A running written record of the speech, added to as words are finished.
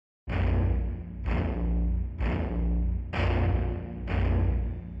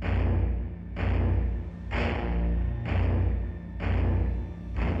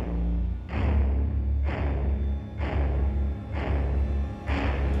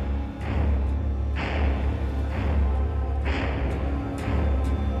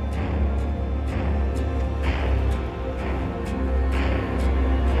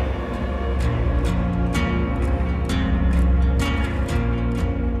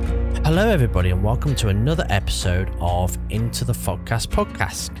Hello everybody and welcome to another episode of Into the Fogcast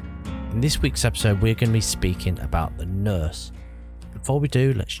podcast. In this week's episode we're going to be speaking about the nurse. Before we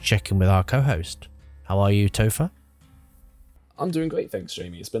do, let's check in with our co-host. How are you, Topher? I'm doing great, thanks,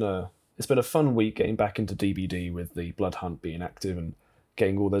 Jamie. It's been a fun week getting back into DBD with the Blood Hunt being active and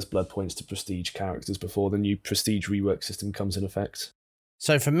getting all those blood points to prestige characters before the new prestige rework system comes in effect.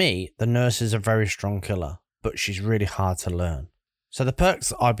 So for me, the nurse is a very strong killer, but she's really hard to learn. So the perks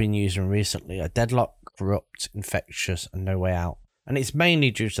that I've been using recently are Deadlock, Corrupt, Infectious, and No Way Out. And it's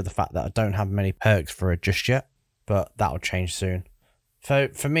mainly due to the fact that I don't have many perks for her just yet, but that'll change soon. So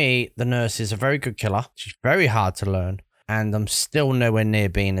for me, the nurse is a very good killer. She's very hard to learn, and I'm still nowhere near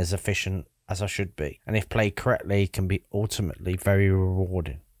being as efficient as I should be. And if played correctly, can be ultimately very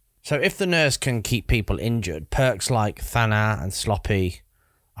rewarding. So if the nurse can keep people injured, perks like Thana and Sloppy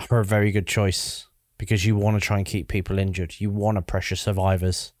are a very good choice. Because you want to try and keep people injured. You want to pressure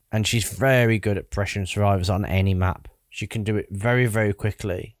survivors. And she's very good at pressuring survivors on any map. She can do it very, very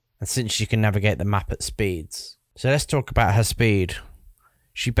quickly. And since she can navigate the map at speeds. So let's talk about her speed.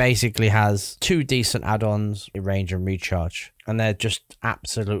 She basically has 2 decent add-ons, range and recharge. And they're just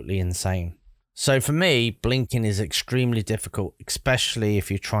absolutely insane. So for me, blinking is extremely difficult. Especially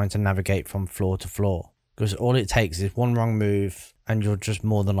if you're trying to navigate from floor to floor. Because all it takes is one wrong move and you'll just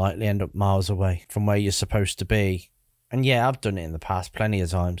more than likely end up miles away from where you're supposed to be. And yeah, I've done it in the past plenty of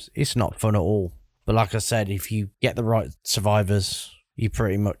times. It's not fun at all. But like I said, if you get the right survivors, you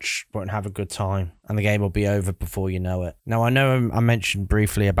pretty much won't have a good time. And the game will be over before you know it. Now, I know I mentioned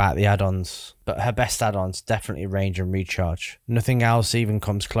briefly about the add-ons, but her best add-ons definitely range and recharge. Nothing else even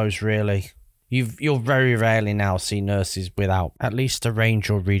comes close, really. You'll very rarely now see nurses without at least a range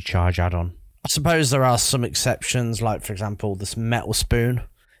or recharge add-on. I suppose there are some exceptions, like for example this Metal Spoon.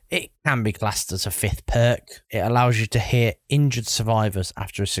 It can be classed as a 5th perk. It allows you to hear injured survivors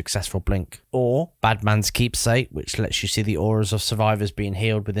after a successful blink. Or Badman's Keepsake, which lets you see the auras of survivors being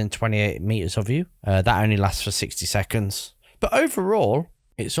healed within 28 meters of you. That only lasts for 60 seconds. But overall,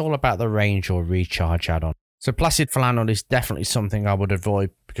 it's all about the range or recharge add-on. So Placid Flannel is definitely something I would avoid,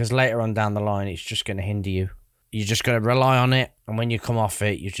 because later on down the line it's just going to hinder you. You're just going to rely on it, and when you come off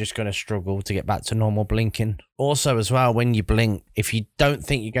it, you're just going to struggle to get back to normal blinking. Also, as well, when you blink, if you don't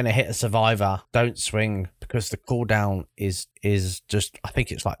think you're going to hit a survivor, don't swing, because the cooldown is just, I think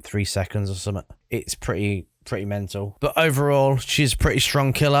it's like 3 seconds or something. It's pretty mental. But overall, she's a pretty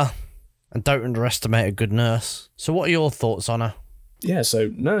strong killer, and don't underestimate a good nurse. So what are your thoughts on her? Yeah,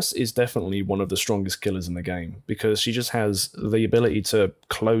 so Nurse is definitely one of the strongest killers in the game because she just has the ability to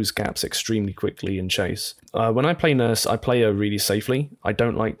close gaps extremely quickly in chase. When I play Nurse, I play her really safely. I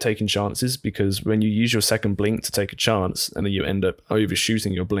don't like taking chances because when you use your second blink to take a chance and then you end up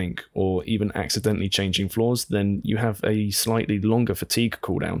overshooting your blink or even accidentally changing floors, then you have a slightly longer fatigue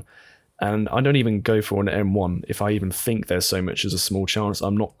cooldown. And I don't even go for an M1 if I even think there's so much as a small chance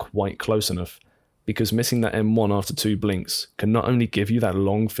I'm not quite close enough. Because missing that M1 after 2 blinks can not only give you that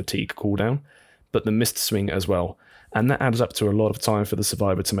long fatigue cooldown, but the missed swing as well, and that adds up to a lot of time for the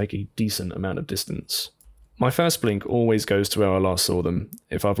survivor to make a decent amount of distance. My first blink always goes to where I last saw them,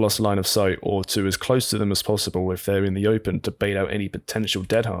 if I've lost line of sight, or to as close to them as possible if they're in the open to bait out any potential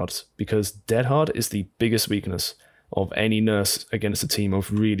dead hards, because dead hard is the biggest weakness of any nurse against a team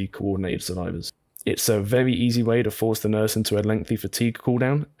of really coordinated survivors. It's a very easy way to force the nurse into a lengthy fatigue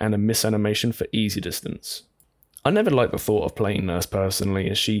cooldown and a miss animation for easy distance. I never liked the thought of playing Nurse personally,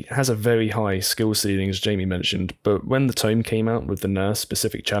 as she has a very high skill ceiling as Jamie mentioned, but when the tome came out with the Nurse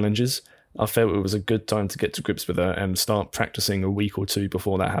specific challenges, I felt it was a good time to get to grips with her and start practicing a week or 2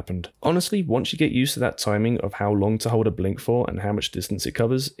 before that happened. Honestly, once you get used to that timing of how long to hold a blink for and how much distance it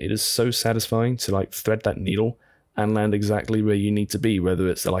covers, it is so satisfying to thread that needle and land exactly where you need to be, whether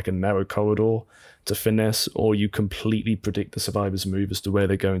it's like a narrow corridor to finesse, or you completely predict the survivor's move as to where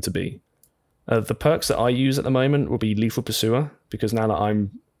they're going to be. The perks that I use at the moment will be Lethal Pursuer, because now that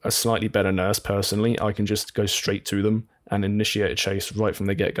I'm a slightly better nurse personally, I can just go straight to them and initiate a chase right from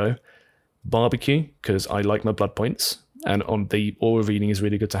the get-go. Barbecue, because I like my blood points, and on the aura reading is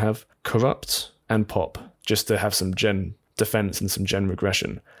really good to have. Corrupt and Pop, just to have some gen defense and some gen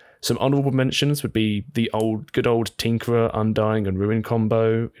regression. Some honourable mentions would be the good old Tinkerer, Undying and Ruin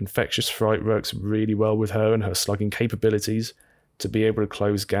combo. Infectious Fright works really well with her and her slugging capabilities to be able to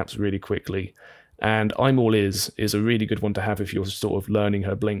close gaps really quickly. And I'm All is a really good one to have if you're sort of learning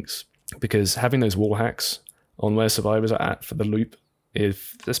her blinks, because having those wall hacks on where survivors are at for the loop,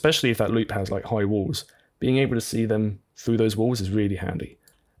 especially if that loop has high walls, being able to see them through those walls is really handy.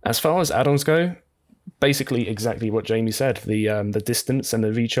 As far as add-ons go, basically exactly what Jamie said. The distance and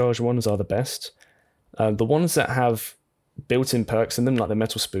the recharge ones are the best. The ones that have built-in perks in them, like the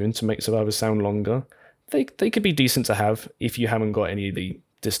metal spoon to make survivors sound longer. They could be decent to have if you haven't got any of the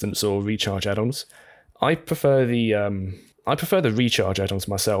distance or recharge add-ons. I prefer the recharge add-ons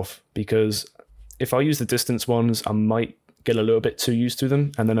myself, because if I use the distance ones, I might get a little bit too used to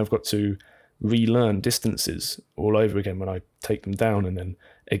them, and then I've got to relearn distances all over again when I take them down, and then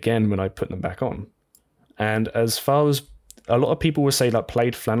again when I put them back on. And as far as a lot of people will say that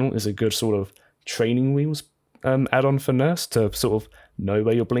plaid flannel is a good sort of training wheels add-on for Nurse to sort of know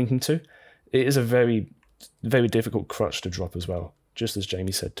where you're blinking to, it is a very, very difficult crutch to drop as well, just as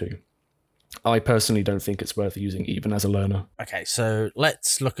Jamie said too. I personally don't think it's worth using even as a learner. Okay, so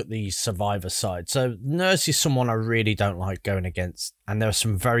let's look at the survivor side. So Nurse is someone I really don't like going against, and there are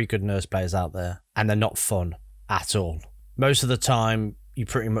some very good Nurse players out there, and they're not fun at all. Most of the time, you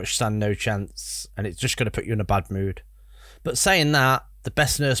pretty much stand no chance, and it's just going to put you in a bad mood. But saying that, the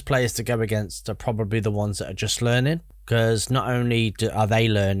best Nurse players to go against are probably the ones that are just learning, because not only are they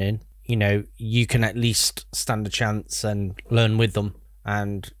learning, you know, you can at least stand a chance and learn with them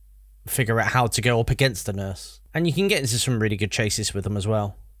and figure out how to go up against the Nurse. And you can get into some really good chases with them as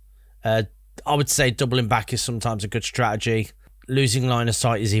well. I would say doubling back is sometimes a good strategy. Losing line of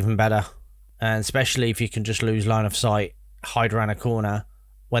sight is even better. And especially if you can just lose line of sight, hide around a corner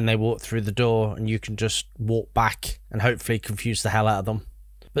when they walk through the door, and you can just walk back and hopefully confuse the hell out of them.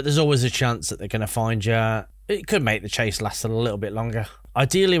 But there's always a chance that they're going to find you. It could make the chase last a little bit longer.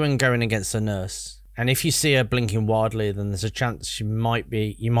 Ideally when going against a Nurse, and if you see her blinking wildly, then there's a chance you might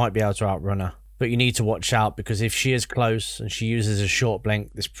be able to outrun her. But you need to watch out, because if she is close and she uses a short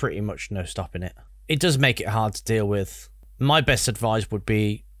blink, there's pretty much no stopping it. It does make it hard to deal with. My best advice would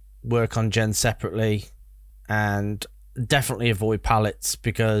be work on Jen separately, and definitely avoid pallets,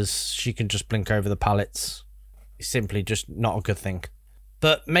 because she can just blink over the pallets. It's simply just not a good thing.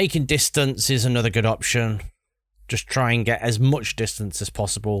 But making distance is another good option. Just try and get as much distance as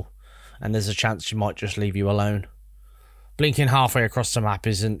possible, and there's a chance she might just leave you alone. Blinking halfway across the map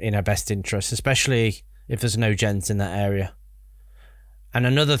isn't in her best interest, especially if there's no gens in that area. And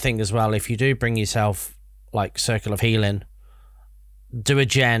another thing as well, if you do bring yourself like Circle of Healing, do a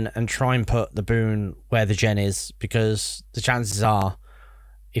gen and try and put the boon where the gen is, because the chances are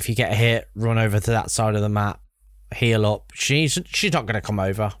if you get a hit, run over to that side of the map, heal up. She's not going to come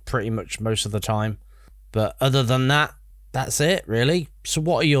over pretty much most of the time. But other than that, that's it, really. So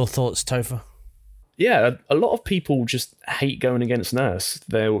what are your thoughts, Topher? Yeah, a lot of people just hate going against Nurse.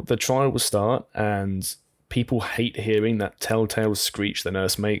 The trial will start, and people hate hearing that telltale screech the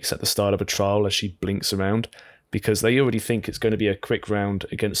Nurse makes at the start of a trial as she blinks around, because they already think it's going to be a quick round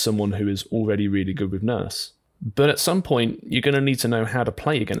against someone who is already really good with Nurse. But at some point, you're going to need to know how to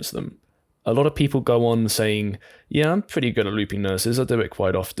play against them. A lot of people go on saying, yeah, I'm pretty good at looping Nurses, I do it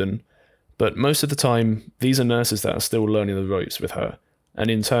quite often. But most of the time, these are Nurses that are still learning the ropes with her,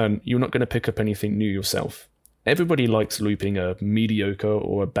 and in turn, you're not going to pick up anything new yourself. Everybody likes looping a mediocre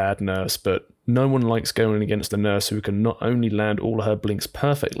or a bad Nurse, but no one likes going against a Nurse who can not only land all her blinks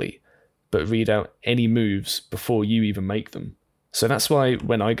perfectly, but read out any moves before you even make them. So that's why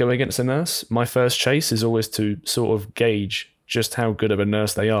when I go against a Nurse, my first chase is always to sort of gauge just how good of a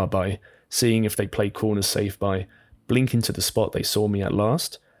Nurse they are by seeing if they play corners safe by blinking to the spot they saw me at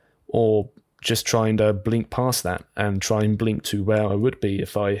last, or just trying to blink past that and try and blink to where I would be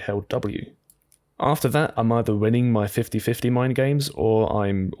if I held W. After that, I'm either winning my 50-50 mind games, or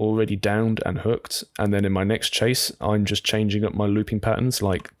I'm already downed and hooked, and then in my next chase, I'm just changing up my looping patterns,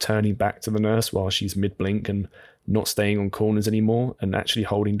 like turning back to the Nurse while she's mid-blink and not staying on corners anymore and actually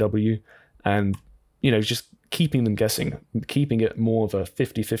holding W, and, you know, just keeping them guessing, keeping it more of a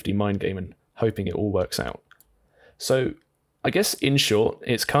 50-50 mind game and hoping it all works out. So I guess in short,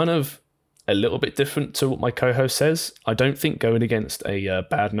 it's kind of a little bit different to what my co-host says. I don't think going against a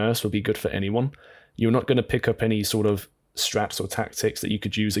bad Nurse will be good for anyone. You're not going to pick up any sort of strats or tactics that you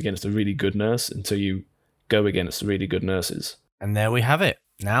could use against a really good Nurse until you go against really good Nurses. And there we have it.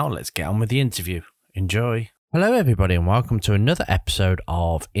 Now let's get on with the interview. Enjoy. Hello everybody, and welcome to another episode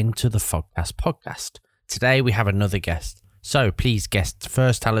of Into the Fogcast podcast. Today we have another guest. So please, guests,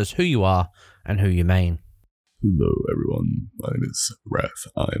 first tell us who you are and who you main. Hello everyone, my name is Wrath.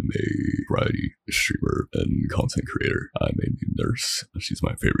 I'm a variety streamer and content creator. I main the Nurse. She's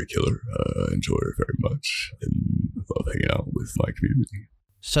my favorite killer. I enjoy her very much and love hanging out with my community.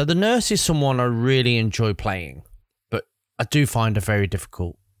 So the Nurse is someone I really enjoy playing, but I do find her very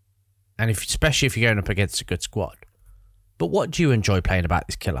difficult. And especially if you're going up against a good squad. But what do you enjoy playing about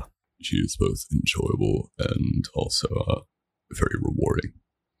this killer? She is both enjoyable and also very rewarding.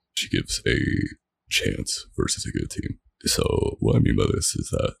 She gives a chance versus a good team. So what I mean by this is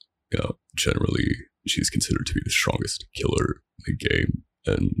that, you know, generally she's considered to be the strongest killer in the game.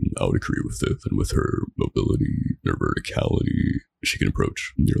 And I would agree with it. And with her mobility, her verticality, she can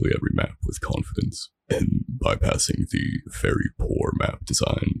approach nearly every map with confidence and bypassing the very poor map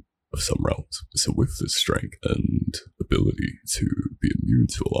design of some realms. So with this strength and ability to be immune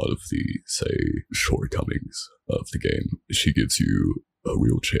to a lot of the, say, shortcomings of the game, she gives you a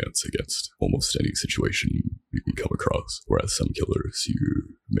real chance against almost any situation you can come across. Whereas some killers,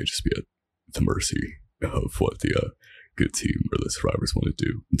 you may just be at the mercy of what the good team or the survivors want to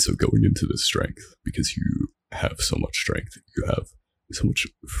do. And so going into this strength, because you have so much strength, you have so much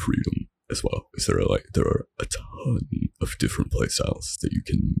freedom as well. Because there are a ton of different playstyles that you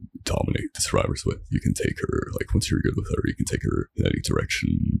can dominate the survivors with. You can take her, like once you're good with her, you can take her in any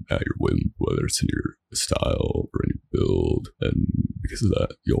direction at your whim, whether it's in your style or in your build. And because of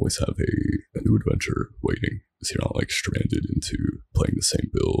that, you always have a new adventure waiting. So you're not like stranded into playing the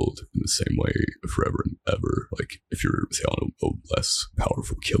same build in the same way forever and ever. Like if you're, say, on a less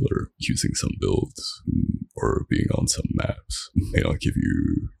powerful killer, using some builds or being on some maps may not give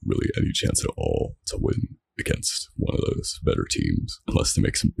you really any chance at all to win against one of those better teams unless they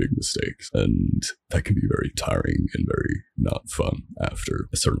make some big mistakes. And that can be very tiring and very not fun after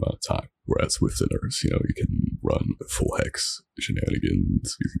a certain amount of time. Whereas with the nurse, you can run full hex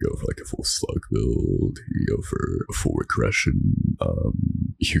shenanigans, you can go for like a full slug build, you can go for a full regression,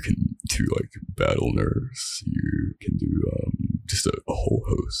 you can do like battle nurse, you can do just a whole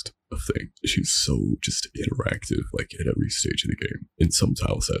host of things. She's so just interactive, like at every stage of the game. In some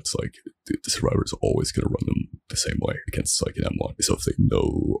tile sets, like the survivor's always going to run them the same way against like an M1. So if they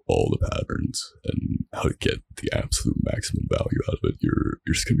know all the patterns and how to get the absolute maximum value out of it, you're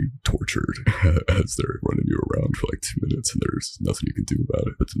just going to be tortured as they're running you around for like 2 minutes and there's nothing you can do about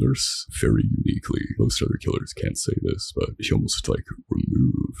it. But the nurse, very uniquely, most other killers can't say this, but she almost like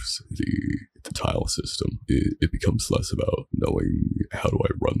removes the tile system. It becomes less about knowing how do I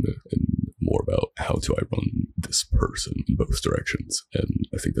run this and more about how do I run this person in both directions. And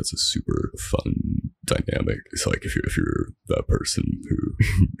I think that's a super fun dynamic. It's like if you're that person who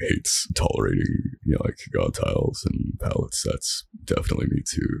hates tolerating like god tiles and palettes, that's definitely me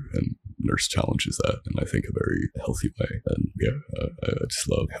too. And Nurse challenges that in I think a very healthy way. And I just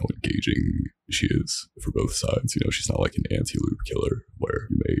love how engaging she is for both sides. She's not like an anti-loop killer where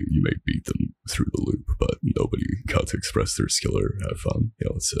you may beat them through the loop, but nobody got to express their skill or have fun.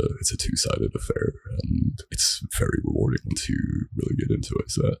 It's a two-sided affair, and it's very rewarding once you really get into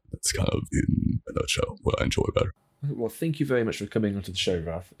it. So that's kind of in a nutshell what I enjoy about her. Well, thank you very much for coming onto the show,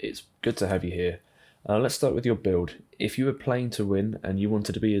 Ralph. It's good to have you here. Let's start with your build. If you were playing to win and you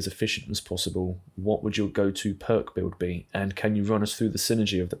wanted to be as efficient as possible, what would your go-to perk build be? And can you run us through the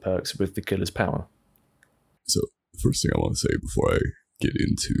synergy of the perks with the killer's power? So the first thing I want to say before I get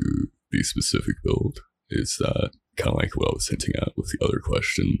into the specific build is that, kind of like what I was hinting at with the other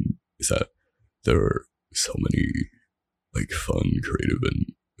question, is that there are so many like fun, creative,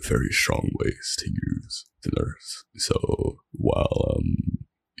 and very strong ways to use the nurse. So while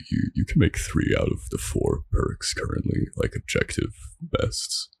you can make 3 out of the 4 perks currently like objective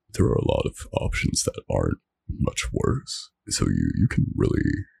bests, there are a lot of options that aren't much worse. So you can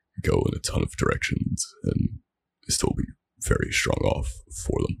really go in a ton of directions and still be very strong off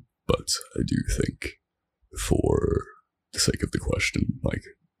for them. But I do think, for the sake of the question, like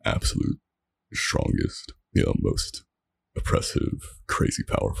absolute strongest, most oppressive, crazy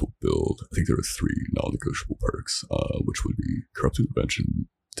powerful build, I think there are 3 non-negotiable perks, which would be Corrupted Invention,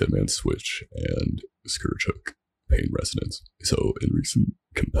 Deadman Switch, and Scourge Hook, Pain Resonance. So in recent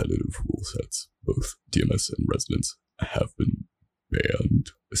competitive rule sets, both DMS and Resonance have been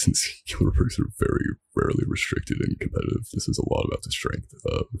banned. Since killer perks are very rarely restricted in competitive, this is a lot about the strength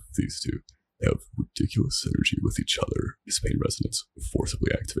of these two. They have ridiculous synergy with each other. This Pain Resonance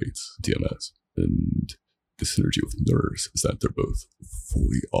forcibly activates DMS, and the synergy with Nurse is that they're both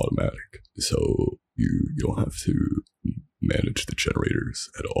fully automatic. So you don't have to manage the generators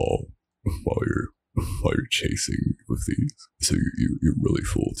at all while you're chasing with these. So you're really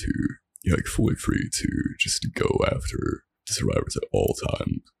fully free to just go after the survivors at all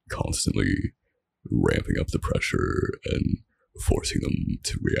times, constantly ramping up the pressure and forcing them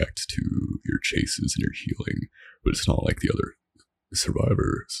to react to your chases and your healing. But it's not like the other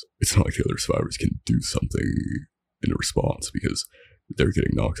survivors can do something in response, because they're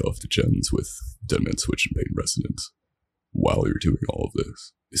getting knocked off the gens with Deadman Switch and Pain Resonance while you're doing all of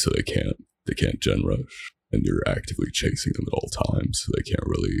this. So they can't gen rush, and you're actively chasing them at all times, so they can't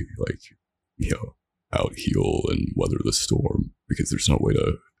really out heal and weather the storm, because there's no way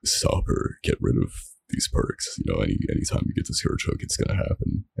to stop or get rid of these perks. You know, anytime you get the Scourge Hook, it's gonna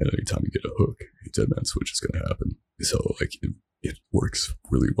happen, and anytime you get a hook, a Deadman Switch is gonna happen. So like it works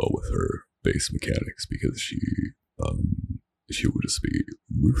really well with her base mechanics because she will just be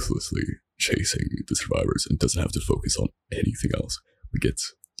ruthlessly chasing the survivors and doesn't have to focus on anything else, but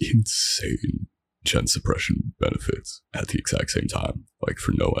gets insane gen suppression benefits at the exact same time, like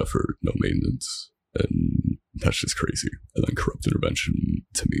for no effort, no maintenance, and that's just crazy. And then Corrupt Intervention,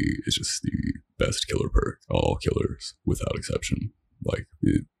 to me, is just the best killer perk on all killers, without exception. Like,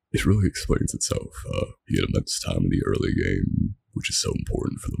 it really explains itself. You get immense time in the early game, which is so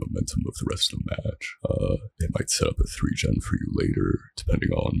important for the momentum of the rest of the match. It might set up a 3-gen for you later,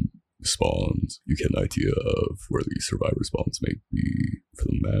 depending on spawns. You get an idea of where the survivor spawns may be for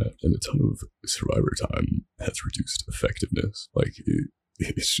the map, and a ton of survivor time has reduced effectiveness. Like,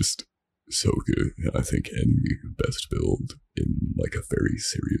 it's just so good. And I think any best build in like a very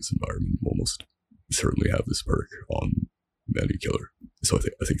serious environment will almost certainly have this perk on any killer. So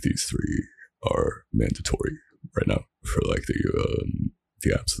I think these three are mandatory right now for like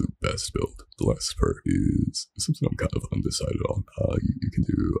the absolute best build. The last perk is something I'm kind of undecided on. You can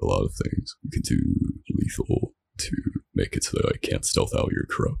do a lot of things. You can do lethal to make it so that I can't stealth out your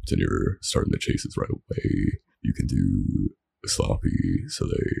corrupt and you're starting the chases right away. You can do sloppy, so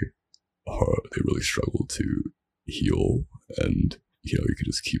they really struggle to heal, and you know, you can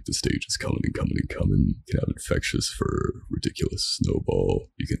just keep the stages coming and coming and coming. You can have infectious for ridiculous snowball.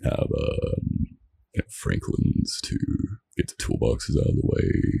 You can have Franklin's to get the toolboxes out of the way,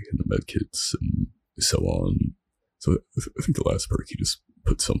 and the medkits, and so on. So I think the last perk, you just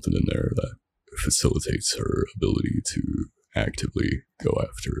put something in there that facilitates her ability to actively go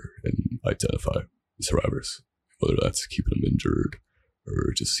after and identify survivors, whether that's keeping them injured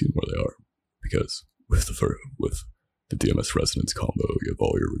or just seeing where they are. Because with the DMS Resonance combo, you have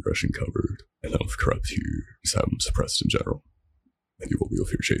all your regression covered, and then with Corrupt, you just have them suppressed in general, and you will wheel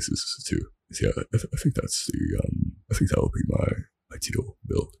for your chases too. So yeah, I think that's I think that will be my ideal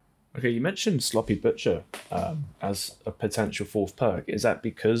build. Okay, you mentioned Sloppy Butcher as a potential fourth perk. Is that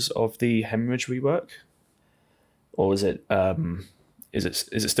because of the Hemorrhage rework, or is it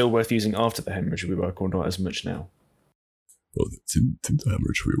still worth using after the Hemorrhage rework, or not as much now? Well, didn't the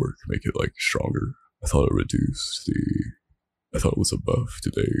Hemorrhage rework make it like stronger? I thought it reduced I thought it was a buff.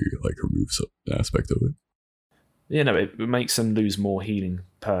 Did they like remove an aspect of it? Yeah, no, it makes them lose more healing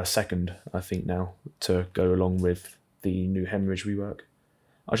per second, I think, now, to go along with the new Hemorrhage rework.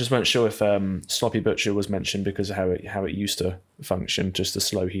 I just weren't sure if Sloppy Butcher was mentioned because of how it used to function, just to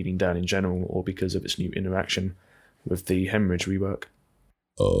slow healing down in general, or because of its new interaction with the Hemorrhage rework.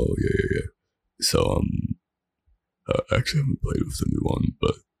 Oh, yeah. So, I actually haven't played with the new one,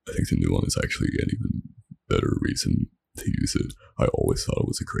 but I think the new one is actually an even better reason to use it. I always thought it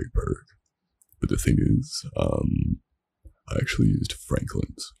was a great perk, but the thing is, I actually used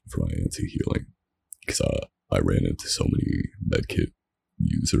Franklin's for my anti-healing, because I ran into so many medkit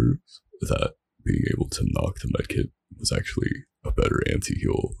users that being able to knock the medkit was actually a better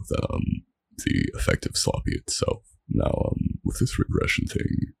anti-heal than the effective Sloppy itself. Now, with this regression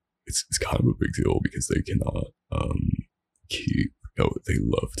thing, it's kind of a big deal because they cannot keep, they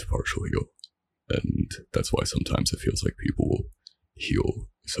love to partial heal, and that's why sometimes it feels like people will heal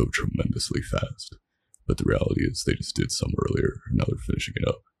so tremendously fast, but the reality is they just did some earlier and now they're finishing it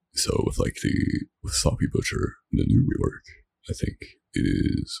up. So with Sloppy Butcher and the new rework, I think it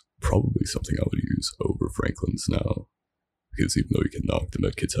is probably something I would use over Franklin's now, because even though you can knock the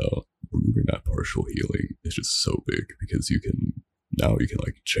medkits out, removing that partial healing is just so big, because you can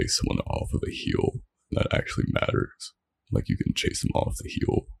like chase someone off of a heal, and that actually matters. Like, you can chase them off the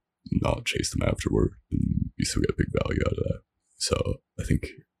heal, not chase them afterward, and you still get big value out of that. So I think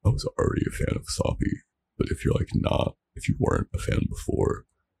I was already a fan of Sloppy, but if you weren't a fan before,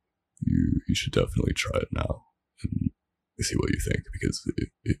 you should definitely try it now and see what you think, because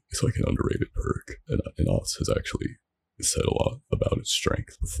it's like an underrated perk, and Oz has actually said a lot about its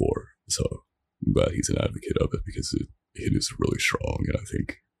strength before, so I'm glad he's an advocate of it, because it is really strong, and I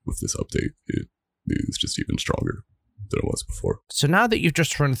think with this update it is just even stronger than it was before. So now that you've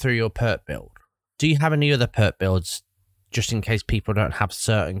just run through your perk build, do you have any other perk builds just in case people don't have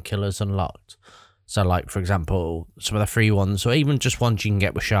certain killers unlocked? So like, for example, some of the free ones, or even just ones you can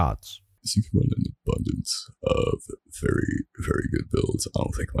get with shards. So you can run an abundance of very, very good builds. I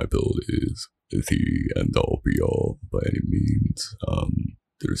don't think my build is the end-all be-all by any means.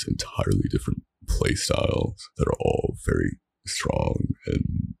 There's entirely different play styles that are all very strong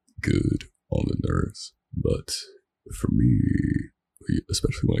and good on the nurse. But for me,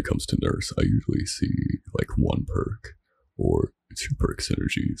 especially when it comes to nurse, I usually see like one perk or two perk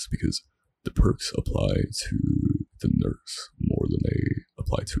synergies, because the perks apply to the nurse more than they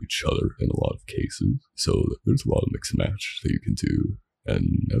apply to each other in a lot of cases. So there's a lot of mix and match that you can do,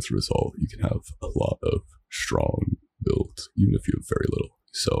 and as a result, you can have a lot of strong builds, even if you have very little.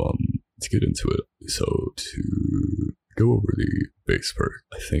 So to get into it, so to go over the base perk,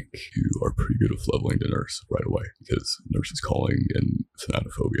 I think you are pretty good with leveling the nurse right away, because Nurse's Calling and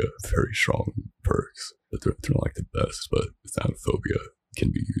Thanatophobia are very strong perks. They're not like the best, but Thanatophobia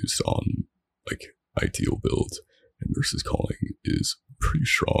can be used on like ideal builds, and Nurse's Calling is pretty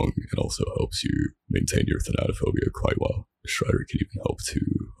strong and also helps you maintain your Thanatophobia quite well. Strider can even help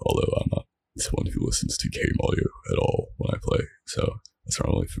too, although I'm not someone who listens to game audio at all when I play, so that's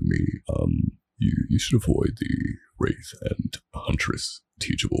not only for me. You should avoid the Wraith and Huntress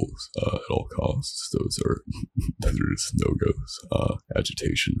teachables at all costs. Those are just no-goes.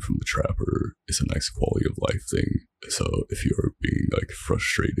 Agitation from the Trapper is a nice quality of life thing. So if you're being like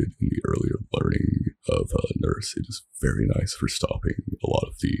frustrated in the earlier learning of Nurse, it is very nice for stopping a lot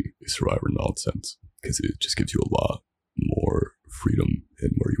of the Survivor nonsense, because it just gives you a lot more freedom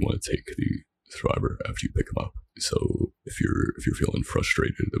in where you want to take the Survivor after you pick them up. So if you're feeling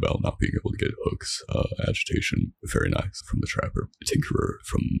frustrated about not being able to get hooks, Agitation, very nice from the Trapper. Tinkerer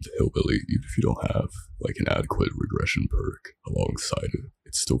from the Hillbilly, even if you don't have like an adequate regression perk alongside it,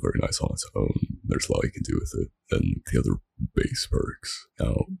 it's still very nice on its own. There's a lot you can do with it. Then the other base perks.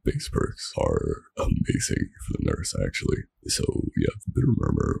 Now, base perks are amazing for the nurse, actually. So you have the Bitter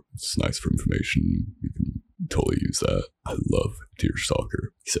Murmur. It's nice for information. You can totally use that. I love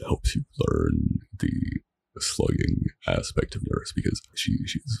Deerstalker because it helps you learn the slugging aspect of Nurse, because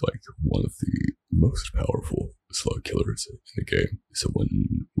she's like one of the most powerful slug killers in the game. So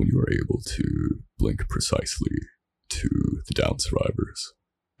when you are able to blink precisely to the down survivors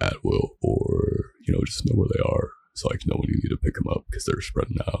at will, or just know where they are, so like know when you need to pick them up because they're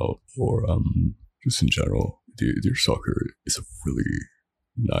spreading out, or just in general, Deerstalker is a really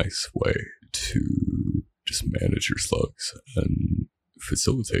nice way to just manage your slugs and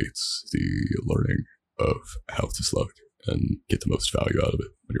facilitates the learning of how to slug and get the most value out of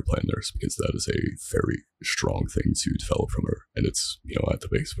it when you're playing Nurse, because that is a very strong thing to develop from her, and it's at the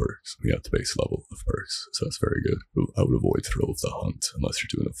base perks, at the base level of perks, so that's very good. I would avoid Thrill of the Hunt unless you're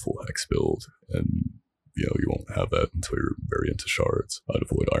doing a full hex build, and you won't have that until you're very into shards. I'd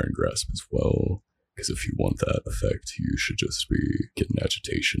avoid Iron Grasp as well, because if you want that effect, you should just be getting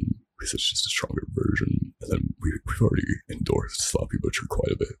Agitation, because it's just a stronger version. And then we've already endorsed Sloppy Butcher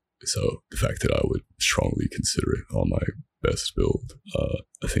quite a bit, so the fact that I would strongly consider it on my best build,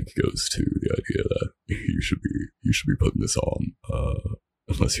 I think goes to the idea that you should be putting this on,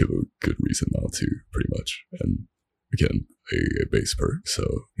 unless you have a good reason not to, pretty much. And again, a base perk, so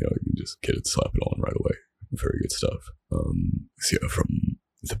you can just get it, slap it on right away. Very good stuff. So yeah, from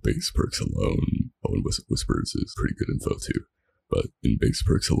the base perks alone, Owen Whispers is pretty good info too. But in base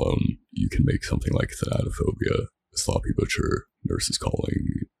perks alone, you can make something like Thanatophobia, Sloppy Butcher, Nurse's Calling,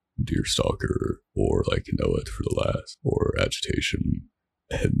 Deerstalker, or like Know It for the last, or Agitation,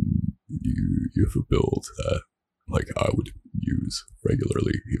 and you have a build that like I would use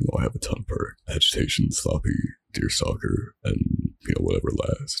regularly, even though I have a ton of perk. Agitation, Sloppy, Deerstalker, and whatever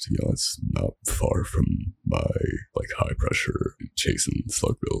last. It's not far from my like high pressure chasing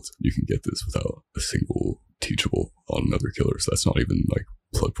slug build. You can get this without a single teachable on another killer, so that's not even like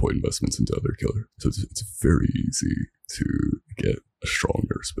plug point investments into other killer. So it's very easy to get a strong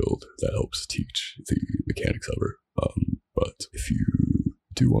Nurse build that helps teach the mechanics of her. But if you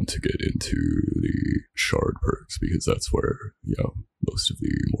do want to get into the shard perks, because that's where most of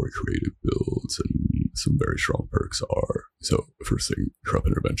the more creative builds and some very strong perks are. So first thing, Corrupt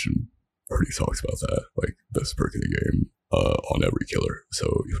Intervention, already talks about that, like best perk in the game on every killer. So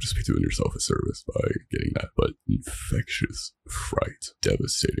you'll just be doing yourself a service by getting that. But Infectious Fright,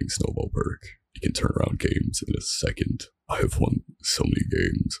 devastating snowball perk. You can turn around games in a second. I have won so many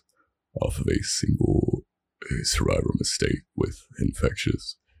games off of a single survivor mistake with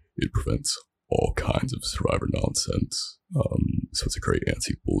Infectious. It prevents all kinds of survivor nonsense. So it's a great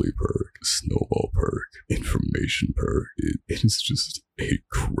anti-bully perk, snowball perk, information perk. It is just a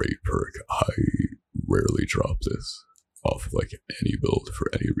great perk. I rarely drop this off of like any build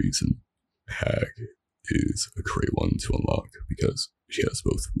for any reason. Hag is a great one to unlock because she has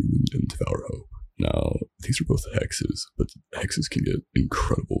both Ruin and Devour Hope. Now, these are both hexes, but hexes can get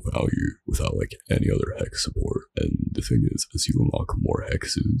incredible value without like any other hex support. And the thing is, as you unlock more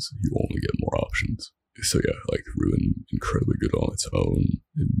hexes, you only get more options. So yeah, like Ruin, incredibly good on its own,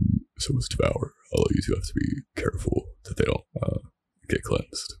 and so is Devour. Although you do have to be careful that they don't get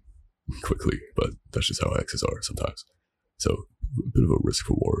cleansed quickly, but that's just how hexes are sometimes. So a bit of a risk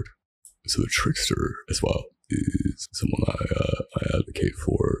reward. So the Trickster as well is someone I advocate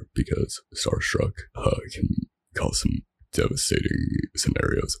for because Starstruck can cause some devastating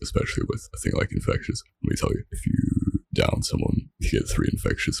scenarios, especially with a thing like Infectious. Let me tell you, if you down someone, you get 3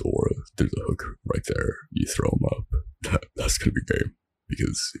 Infectious aura, there's a hook right there, you throw them up, that's going to be game.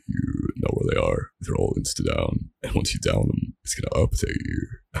 Because you know where they are, they're all insta down, and once you down them, it's going to update you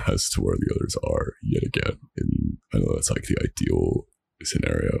as to where the others are yet again. And I know that's like the ideal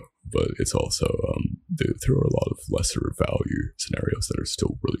scenario, but it's also there are a lot of lesser value scenarios that are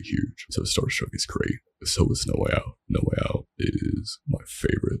still really huge. So Starstruck is great. So is No Way Out. No Way Out is my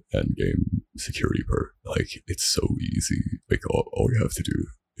favorite endgame security perk. Like, it's so easy. Like, all you have to do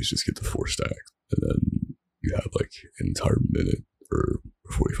is just get the 4 stacks, and then you have like an entire minute or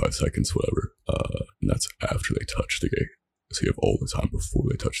 45 seconds, whatever, and that's after they touch the gate. So you have all the time before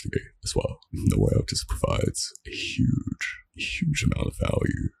they touch the gate as well. No Way Out just provides a huge amount of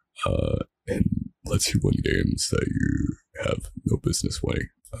value, and lets you win games that you have no business winning.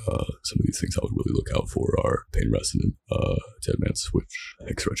 Some of these things I would really look out for are Pain Resonant, Dead Man's Switch,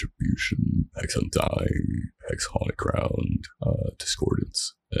 Hex Retribution, Hex Undying, Hex Haunted Ground,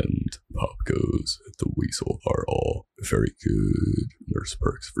 Discordance, and Pop Goes the Weasel are all very good nurse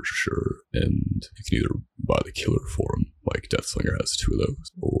perks for sure. And you can either buy the killer for them, like Deathslinger has 2 of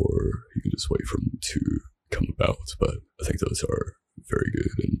those, or you can just wait for them to come about. But I think those are very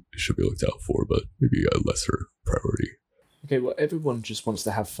good and should be looked out for, but maybe a lesser priority. Okay, well, everyone just wants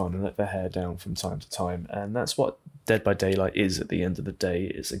to have fun and let their hair down from time to time, and that's what Dead by Daylight is at the end of the day.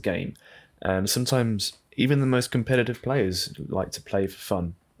 It's a game, and sometimes even the most competitive players like to play for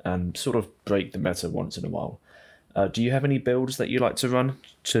fun and sort of break the meta once in a while. Do you have any builds that you like to run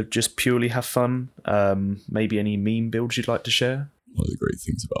to just purely have fun? Maybe any meme builds you'd like to share? One of the great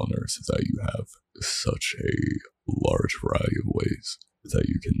things about Nurse is that you have such a large variety of ways that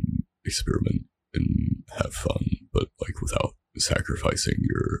you can experiment and have fun, but like without sacrificing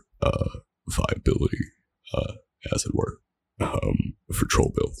your viability, as it were, for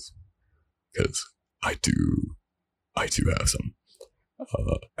troll builds. Because I do have some.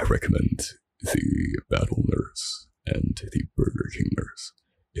 I recommend the Battle Nurse and the Burger King Nurse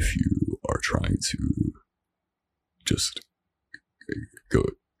if you are trying to just go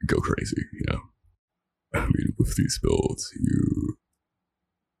crazy, you know. I mean, with these builds, you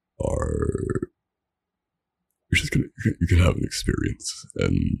can have an experience,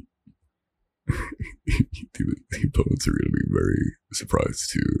 and the opponents are going to be very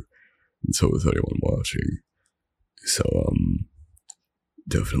surprised too, and so is anyone watching. So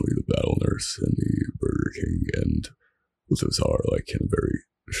definitely the Battle Nurse and the Burger King, and what those are, like, in a very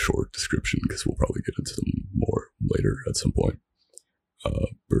short description, because we'll probably get into them more later at some point.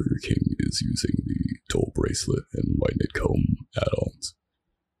 Burger King is using the Dull Bracelet and White Knit Comb add-ons,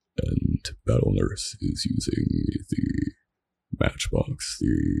 and Battle Nurse is using the Matchbox,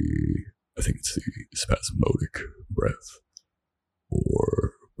 I think it's the Spasmodic Breath,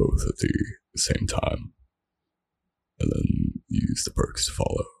 or both at the same time, and then use the perks to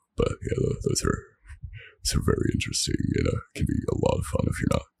follow. But yeah, those are very interesting. You know, it can be a lot of fun if you're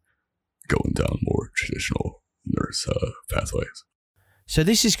not going down more traditional Nurse pathways. So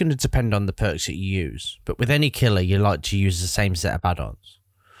this is going to depend on the perks that you use, but with any killer, you like to use the same set of add-ons.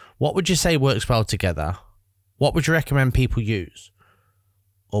 What would you say works well together? What would you recommend people use?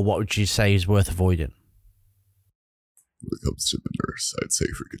 Or what would you say is worth avoiding? When it comes to the Nurse, I'd say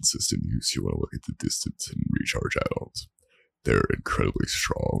for consistent use, you want to look at the distance and recharge add-ons. They're incredibly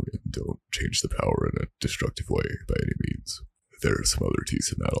strong and don't change the power in a destructive way by any means. There are some other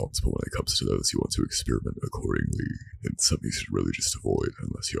decent add-ons, but when it comes to those, you want to experiment accordingly, and some you should really just avoid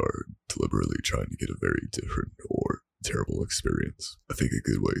unless you are deliberately trying to get a very different or terrible experience. I think a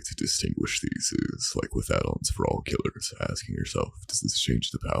good way to distinguish these is, like with add-ons for all killers, asking yourself, does this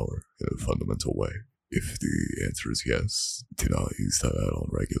change the power in a fundamental way? If the answer is yes, do not use that add-on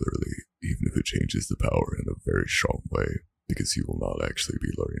regularly, even if it changes the power in a very strong way, because you will not actually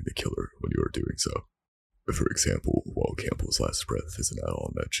be learning the killer when you are doing so. For example, while Campbell's Last Breath is an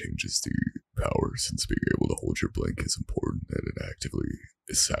add-on that changes the power, since being able to hold your blink is important and it actively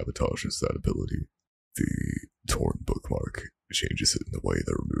sabotages that ability, the Torn Bookmark changes it in a way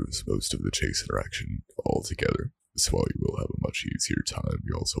that removes most of the chase interaction altogether. So while you will have a much easier time,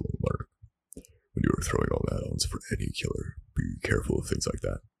 you also will learn. When you are throwing on add-ons for any killer, be careful of things like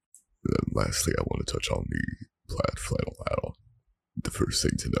that. And then lastly, I want to touch on the Plaid Flannel add-on. The first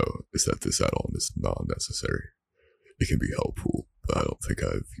thing to know is that this add-on is non-necessary. It can be helpful, but I don't think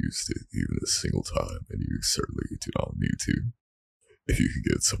I've used it even a single time, and you certainly do not need to. If you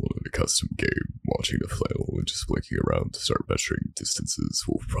could get someone in a custom game watching the flannel and just blinking around to start measuring distances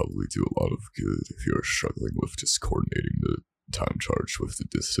will probably do a lot of good if you're struggling with just coordinating the time charged with the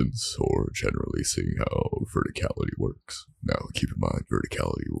distance or generally seeing how verticality works. Now, keep in mind,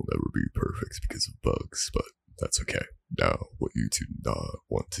 verticality will never be perfect because of bugs, but that's okay. Now, what you do not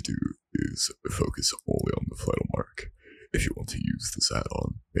want to do is focus only on the flannel mark. If you want to use this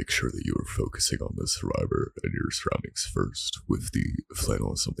add-on, make sure that you are focusing on the survivor and your surroundings first, with the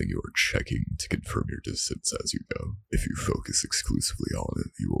flannel as something you are checking to confirm your distance as you go. If you focus exclusively on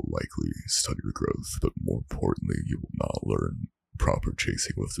it, you will likely stunt your growth, but more importantly, you will not learn proper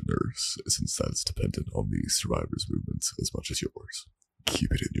chasing with the nurse, since that is dependent on the survivor's movements as much as yours.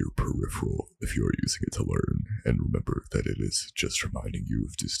 Keep it in your peripheral if you are using it to learn, and remember that it is just reminding you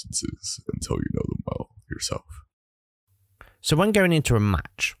of distances until you know them well yourself. So when going into a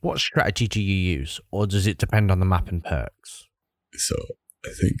match, what strategy do you use, or does it depend on the map and perks? So, I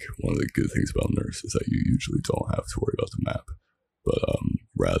think one of the good things about Nurse is that you usually don't have to worry about the map, but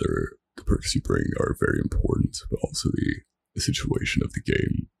rather the perks you bring are very important, but also the situation of the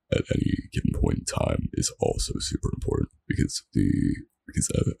game at any given point in time is also super important, because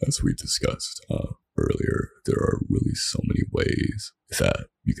as we discussed earlier, there are really so many ways that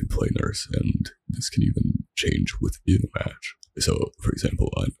you can play Nurse, and this can even change within a match. So, for example,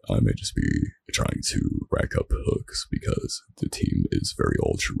 I may just be trying to rack up hooks because the team is very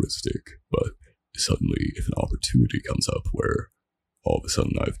altruistic, but suddenly if an opportunity comes up where all of a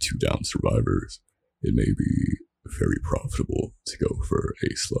sudden I have 2 down survivors, it may be very profitable to go for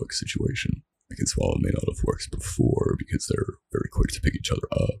a slug situation. Because while it may not have worked before because they're very quick to pick each other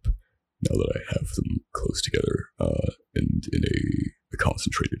up, now that I have them close together and in a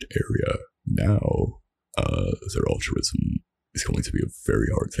concentrated area, now their altruism is going to be a very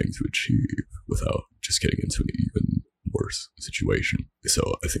hard thing to achieve without just getting into an even worse situation.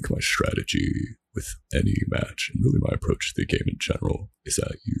 So I think my strategy with any match, and really my approach to the game in general, is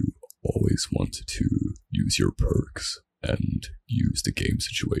that you always want to use your perks and use the game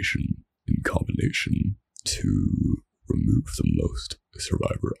situation in combination to remove the most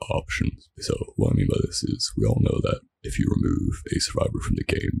survivor options. So what I mean by this is, we all know that if you remove a survivor from the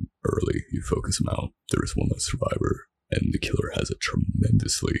game early, you focus them out, there is one less survivor, and the killer has a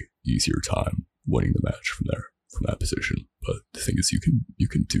tremendously easier time winning the match from there, from that position. But the thing is, you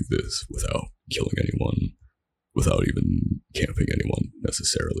can do this without killing anyone, without even camping anyone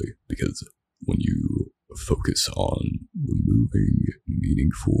necessarily, because when you focus on removing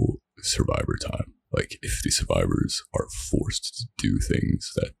meaningful survivor time, like if the survivors are forced to do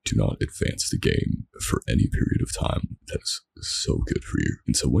things that do not advance the game for any period of time, that is so good for you.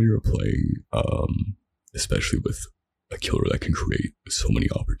 And so when you're playing, especially with a killer that can create so many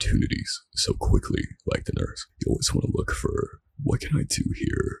opportunities so quickly, like the Nurse, you always want to look for, what can I do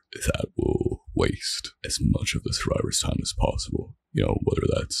here that will waste as much of the survivor's time as possible? You know, whether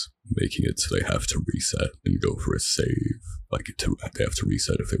that's making it so they have to reset and go for a save, they have to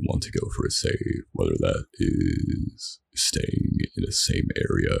reset if they want to go for a save, whether that is staying in the same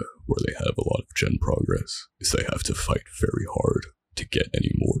area where they have a lot of gen progress, is they have to fight very hard to get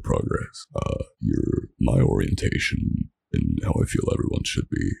any more progress. My orientation and how I feel everyone should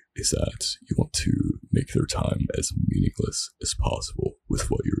be is that you want to make their time as meaningless as possible with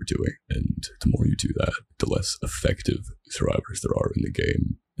what you're doing. And the more you do that, the less effective survivors there are in the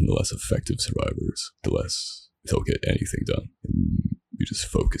game. And the less effective survivors, the less they'll get anything done. And you just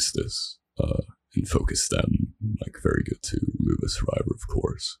focus this and focus them, like, very good to remove a survivor, of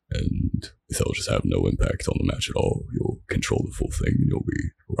course. And they'll just have no impact on the match at all. You'll control the full thing and you'll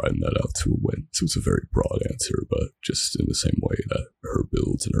be riding that out to a win. So it's a very broad answer, but just in the same way that her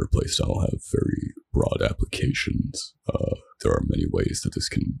builds and her playstyle have very broad applications, there are many ways that this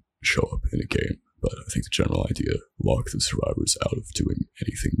can show up in a game. But I think the general idea, lock the survivors out of doing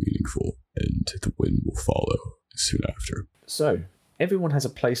anything meaningful, and the win will follow soon after. So, everyone has a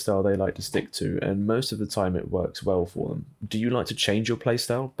playstyle they like to stick to, and most of the time it works well for them. Do you like to change your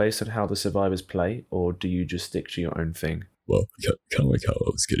playstyle based on how the survivors play, or do you just stick to your own thing? Well, kind of like how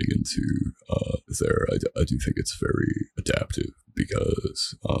I was getting into there, I do think it's very adaptive,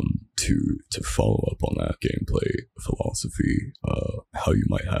 because to follow up on that gameplay philosophy, how you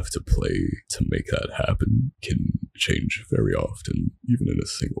might have to play to make that happen can change very often, even in a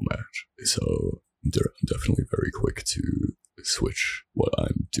single match. So I'm definitely very quick to switch what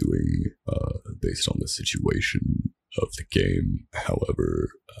I'm doing based on the situation of the game. However,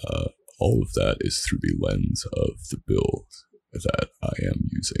 all of that is through the lens of the build that I am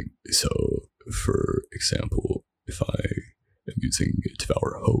using. So, for example, if I am using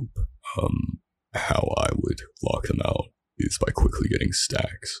Devour Hope, how I would lock them out is by quickly getting getting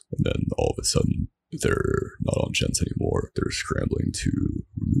stacks, and then all of a sudden they're not on gens anymore. They're scrambling to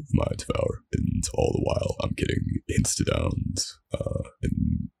remove my Devour, and all the while I'm getting insta-downs,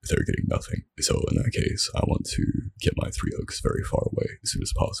 and they're getting nothing. So in that case, I want to get my 3 hooks very far away as soon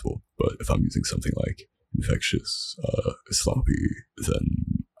as possible. But if I'm using something like Infectious, Sloppy, then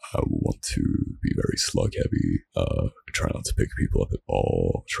I will want to be very slug heavy, try not to pick people up at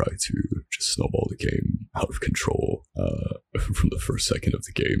all, try to just snowball the game out of control from the first second of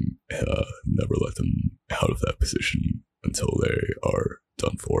the game, never let them out of that position until they are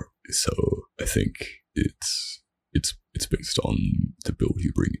done for. So I think it's based on the build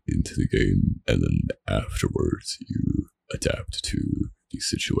you bring into the game, and then afterwards you adapt to these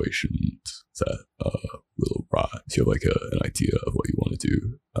situations that will arise. You have like an idea of what you want to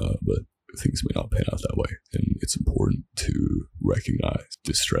do, but things may not pan out that way, and it's important to recognize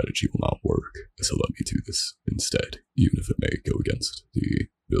this strategy will not work, so let me do this instead, even if it may go against the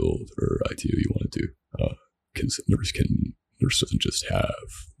build or idea you want to do. Because Nurse doesn't just have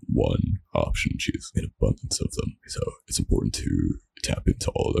one option, she has an abundance of them, so it's important to tap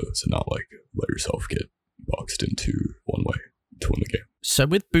into all of those and not like let yourself get boxed into one way to win the game. So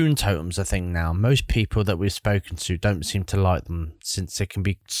with boon totems a thing now, most people that we've spoken to don't seem to like them, since they can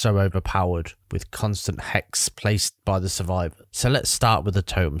be so overpowered with constant hex placed by the survivor. So let's start with the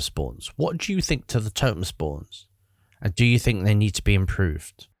totem spawns. What do you think to the totem spawns? And do you think they need to be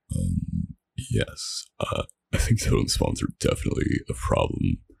improved? Yes. I think totem spawns are definitely a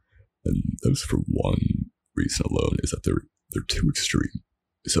problem, and those for one reason alone is that they're too extreme.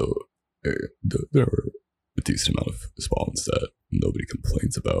 So there are a decent amount of spawns that nobody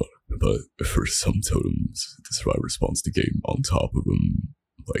complains about, but for some totems, the survivor spawns the game on top of them,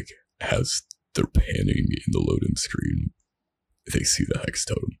 like as they're panning in the loading screen, they see the hex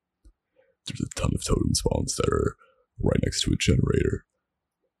totem. There's a ton of totem spawns that are right next to a generator,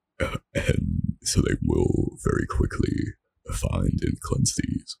 and so they will very quickly find and cleanse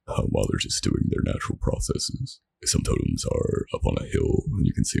these while they're just doing their natural processes. Some totems are up on a hill and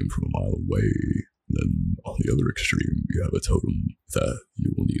you can see them from a mile away. And then on the other extreme, you have a totem that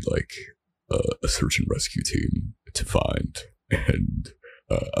you will need like a search and rescue team to find. And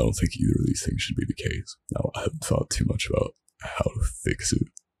I don't think either of these things should be the case. Now, I haven't thought too much about how to fix it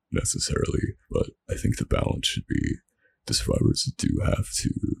necessarily, but I think the balance should be the survivors do have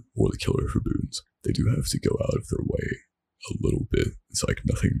to, or the killer for boons, they do have to go out of their way a little bit. It's like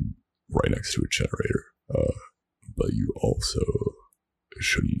nothing right next to a generator, but you also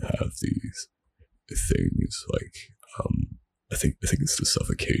shouldn't have these things like I think it's the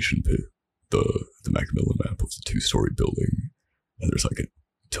suffocation pit, the Macmillan map of the 2-story building, and there's like a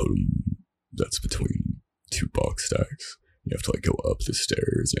totem that's between 2 box stacks. You have to like go up the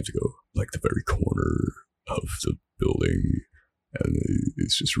stairs, you have to go like the very corner of the building, and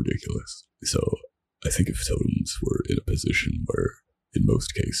it's just ridiculous. So I think if totems were in a position where in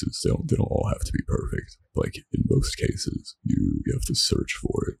most cases they don't all have to be perfect, like in most cases you have to search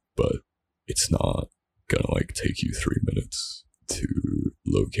for it, but it's not gonna like take you 3 minutes to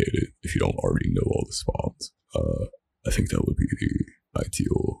locate it if you don't already know all the spawns. I think that would be the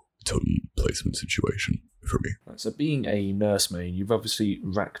ideal totem placement situation for me. So being a nurse main, you've obviously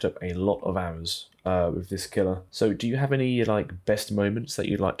racked up a lot of hours with this killer. So do you have any like best moments that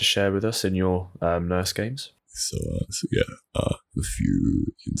you'd like to share with us in your nurse games? So yeah, a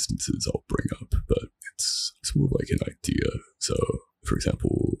few instances I'll bring up, but it's more like an idea. So for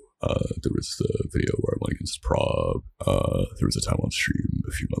example, there was the video where I went against Prob. There was a time on stream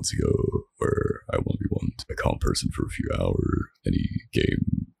a few months ago where I 1v1'd a calm person for a few hours. Any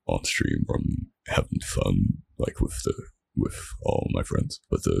game on stream where I'm having fun, like with all my friends,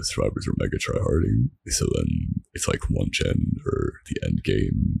 but the survivors are mega tryharding. So then it's like one gen or the end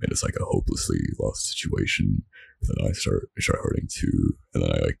game, and it's like a hopelessly lost situation. But then I start tryharding too, and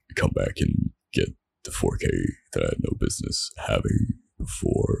then I like come back and get the 4K that I had no business having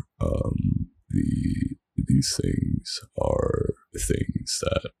before. These things are things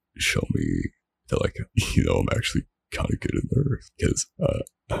that show me that, like, you know, I'm actually kind of good at nurse, because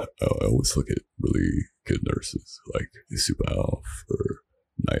I always look at really good nurses like Super Alf or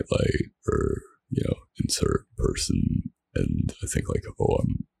Nightlight or, you know, insert person, and I think like, oh,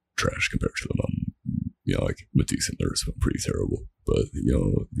 I'm trash compared to them. I'm, you know, like I'm a decent nurse, but I'm pretty terrible. But, you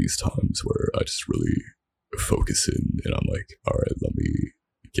know, these times where I just really focus in and I'm like, all right, let me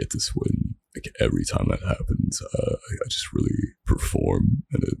get this win. Like every time that happens, I just really perform,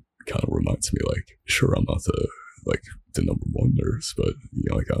 and it kind of reminds me like, sure, I'm not the number one nurse, but, you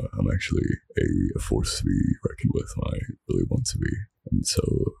know, like I'm actually a force to be reckoned with when I really want to be. And so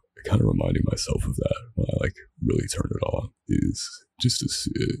kind of reminding myself of that when I like really turn it on is it's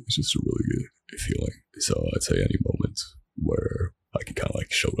just a really good feeling. So I'd say any moment where I can kind of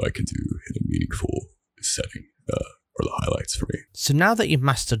like show what I can do in a meaningful setting are the highlights for me. So now that you've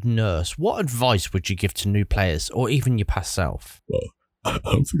mastered Nurse, what advice would you give to new players or even your past self? Well, I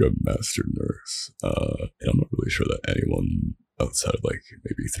don't think I've mastered Nurse, and I'm not really sure that anyone outside of like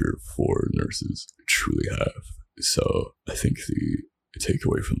maybe 3 or 4 nurses truly have. So I think the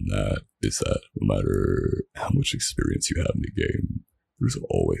takeaway from that is that no matter how much experience you have in the game, there's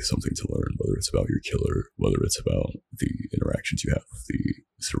always something to learn, whether it's about your killer, whether it's about the interactions you have with the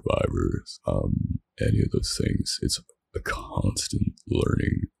survivors, any of those things. It's a constant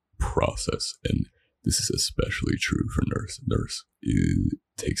learning process, and this is especially true for Nurse. It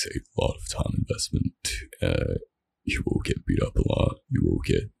takes a lot of time investment. You will get beat up a lot. You will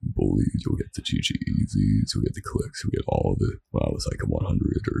get bullied. You'll get the GGEZs. You'll get the clicks. You'll get all of it. When I was like a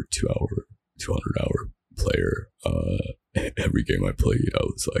 100 or 200 hour player, every game I played, I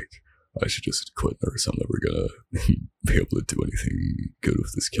was like, I should just quit Nurse. I'm never gonna be able to do anything good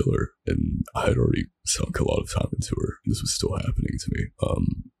with this killer. And I had already sunk a lot of time into her. This was still happening to me.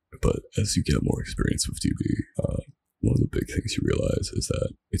 But as you get more experience with DB, one of the big things you realize is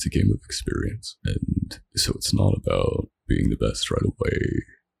that it's a game of experience. And so it's not about being the best right away.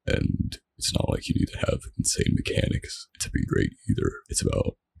 And it's not like you need to have insane mechanics to be great either. It's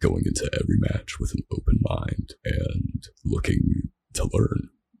about going into every match with an open mind and looking to learn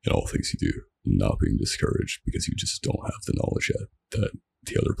in all things you do, not being discouraged because you just don't have the knowledge yet that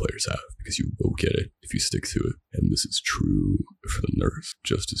the other players have, because you will get it if you stick to it. And this is true for the Nurse,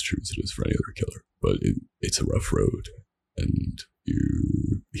 just as true as it is for any other killer. But it's a rough road, and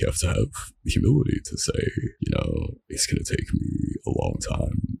you have to have humility to say, it's going to take me a long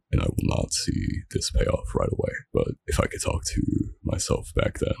time, and I will not see this pay off right away. But if I could talk to myself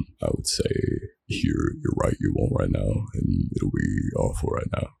back then, I would say, you're right, you won't right now, and it'll be awful right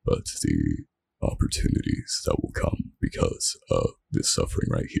now. But the opportunities that will come because of this suffering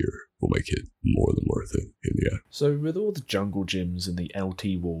right here will make it more than worth it in the end. So with all the jungle gyms and the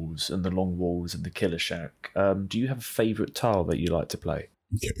LT walls and the long walls and the killer shack, do you have a favourite tile that you like to play?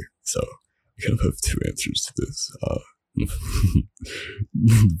 Okay, so I kind of have 2 answers to this.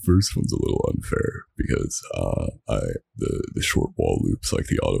 The first one's a little unfair because the short wall loops, like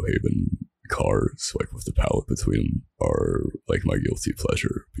the Auto Haven cars, like with the pallet between them, are like my guilty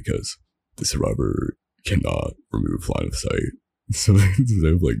pleasure because the survivor cannot remove line of sight, so they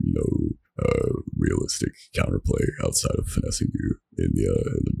have like no realistic counterplay outside of finessing you in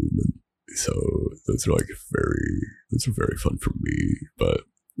the movement. So those are very fun for me, but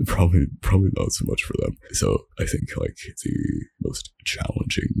probably not so much for them. So I think like the most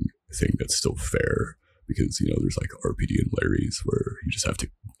challenging thing that's still fair, because there's like RPD and Larry's where you just have to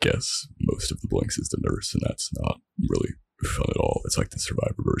guess most of the blinks is the Nurse, and that's not really fun at all. It's like the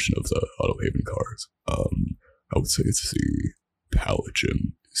survivor version of the Auto Haven cars. I would say it's the pallet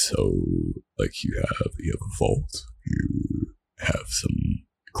gym. So like you have a vault, you have some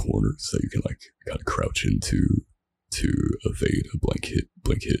corners that you can like kind of crouch into to evade a blink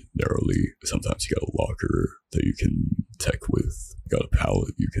hit narrowly. Sometimes you got a locker that you can tech with. You got a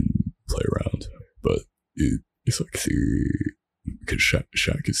pallet you can play around. But it's like because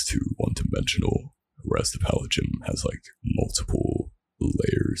shack is too one-dimensional, whereas the pallet gym has like multiple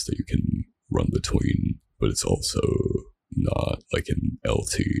layers that you can run between, but it's also not like an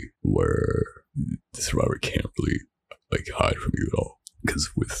LT where the survivor can't really like hide from you at all.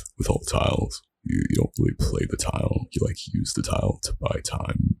 Because with all tiles, you don't really play the tile. You like use the tile to buy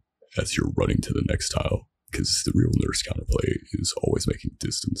time as you're running to the next tile. Because the real Nurse counterplay is always making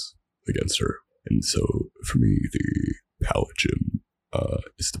distance against her. And so for me, the pallet gym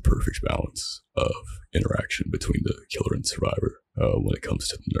is the perfect balance of interaction between the killer and survivor when it comes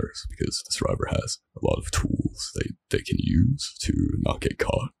to the Nurse, because the survivor has a lot of tools they can use to not get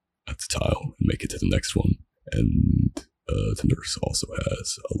caught at the tile and make it to the next one. And the Nurse also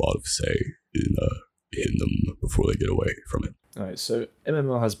has a lot of say in hitting them before they get away from it. Alright, so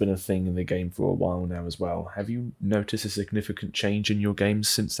MMR has been a thing in the game for a while now as well. Have you noticed a significant change in your games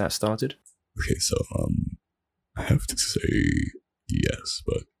since that started? Okay, so I have to say yes,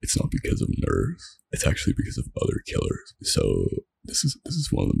 but it's not because of Nurse. It's actually because of other killers. So this is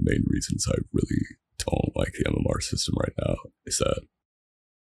one of the main reasons I really don't like the MMR system right now, is that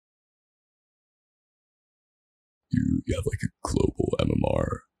you have like a global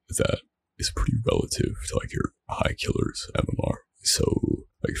MMR that is pretty relative to like your high killers MMR. So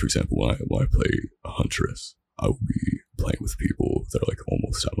like for example, when I play a Huntress, I will be playing with people that are like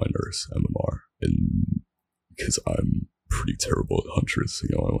almost at my Nurse MMR, and because I'm pretty terrible at Huntress,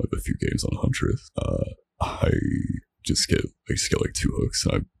 I only have a few games on Huntress, I just get like 2 hooks,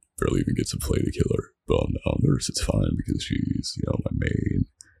 and I barely even get to play the killer. But on Nurse, it's fine because she's, my main,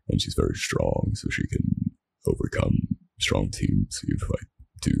 and she's very strong, so she can overcome strong teams even if I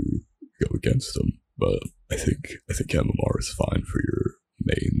do go against them. But I think MMR is fine for your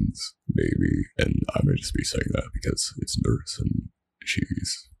mains, maybe, and I may just be saying that because it's Nurse and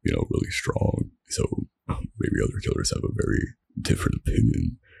she's, really strong. So maybe other killers have a very different